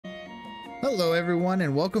Hello everyone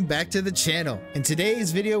and welcome back to the channel. In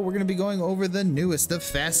today's video we're going to be going over the newest, the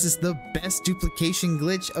fastest, the best duplication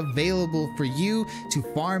glitch available for you to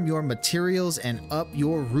farm your materials and up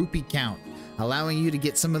your rupee count, allowing you to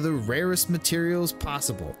get some of the rarest materials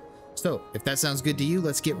possible. So if that sounds good to you,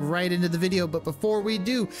 let's get right into the video. But before we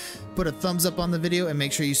do, put a thumbs up on the video and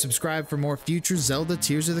make sure you subscribe for more future Zelda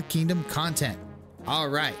Tears of the Kingdom content.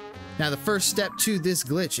 Alright, now the first step to this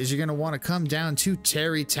glitch is you're going to want to come down to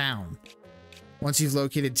Terry Town. Once you've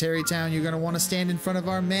located Terry Town, you're going to want to stand in front of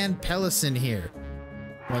our man Pellison here.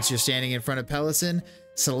 Once you're standing in front of Pellison,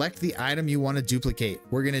 select the item you want to duplicate.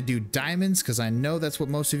 We're going to do diamonds because I know that's what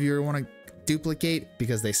most of you want to duplicate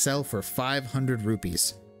because they sell for 500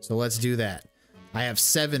 rupees. So let's do that. I have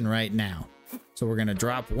 7 right now. So we're going to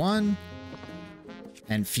drop 1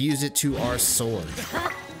 and fuse it to our sword.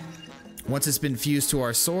 Once it's been fused to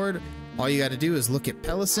our sword, all you got to do is look at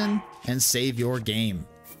Pellison and save your game.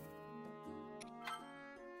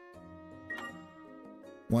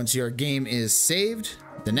 Once your game is saved,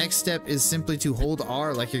 the next step is simply to hold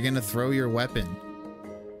R like you're going to throw your weapon.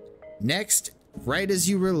 Next, right as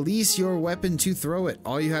you release your weapon to throw it,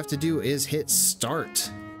 all you have to do is hit start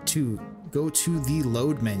to go to the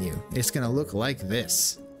load menu. It's going to look like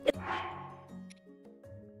this.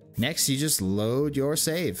 Next, you just load your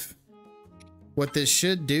save. What this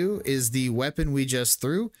should do is the weapon we just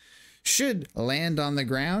threw should land on the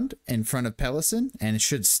ground in front of Pellison and it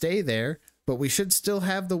should stay there. But we should still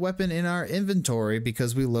have the weapon in our inventory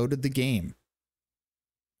because we loaded the game.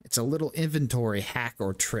 It's a little inventory hack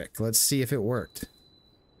or trick. Let's see if it worked.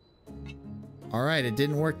 All right, it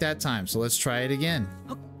didn't work that time, so let's try it again.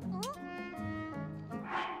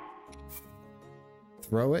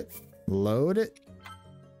 Throw it, load it,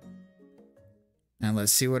 and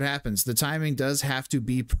let's see what happens. The timing does have to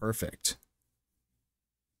be perfect.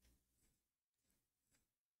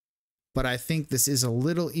 But I think this is a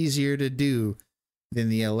little easier to do than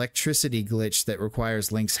the electricity glitch that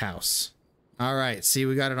requires Link's house. Alright, see,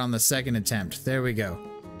 we got it on the second attempt. There we go.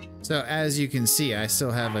 So as you can see, I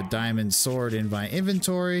still have a diamond sword in my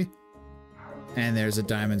inventory, and there's a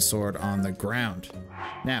diamond sword on the ground.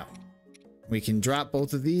 Now, we can drop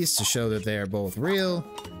both of these to show that they are both real.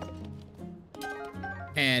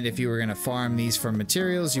 And if you were going to farm these for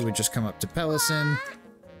materials, you would just come up to Pellison,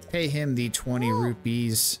 pay him the 20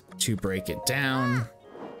 rupees to break it down.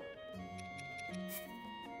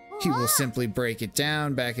 He will simply break it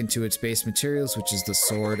down back into its base materials, which is the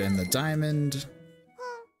sword and the diamond.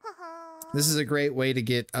 This is a great way to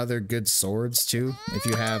get other good swords too. If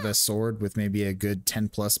you have a sword with maybe a good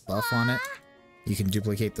 10+ buff on it, you can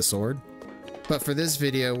duplicate the sword. But for this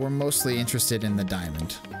video, we're mostly interested in the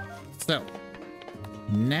diamond. So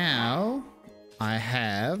now I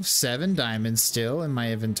have 7 diamonds still in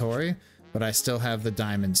my inventory, but I still have the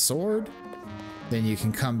diamond sword. Then you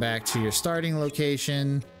can come back to your starting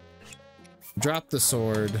location, drop the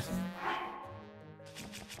sword,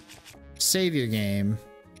 save your game,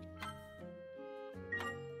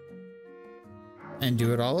 and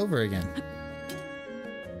do it all over again.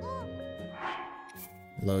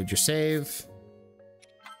 Load your save.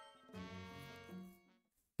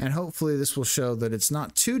 And hopefully this will show that it's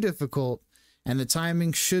not too difficult and the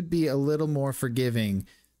timing should be a little more forgiving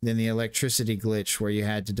than the electricity glitch where you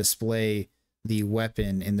had to display the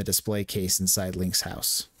weapon in the display case inside Link's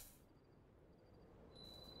house.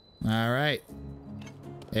 Alright,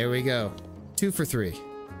 there we go. 2 for 3.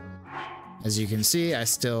 As you can see, I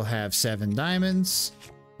still have 7 diamonds.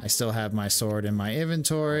 I still have my sword in my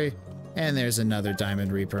inventory, and there's another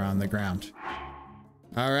diamond reaper on the ground.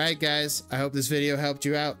 Alright guys, I hope this video helped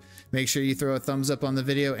you out. Make sure you throw a thumbs up on the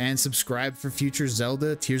video and subscribe for future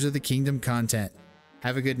Zelda Tears of the Kingdom content.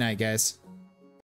 Have a good night, guys.